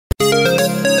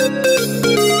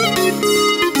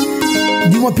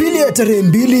Jumapili ya tarehe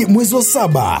 2 mwezi wa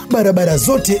 7, barabara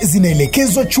zote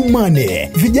zinaelekezwa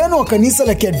Chumane. Vijana wa kanisa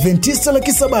la Adventist la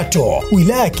Kisabato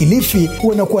wilaya ya Kilifi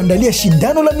wanakuandalia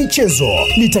shindano la michezo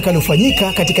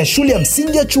litakalofanyika katika shule ya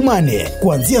msingi ya Chumane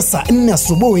kuanzia saa 4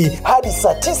 asubuhi hadi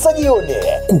saa 9 jioni.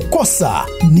 Kukosa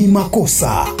ni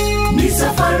makosa. Ni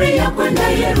safari ya kwenda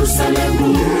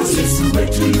Yerusalemu, Yesu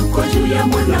wetu yuko juu ya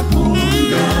mwanapuu.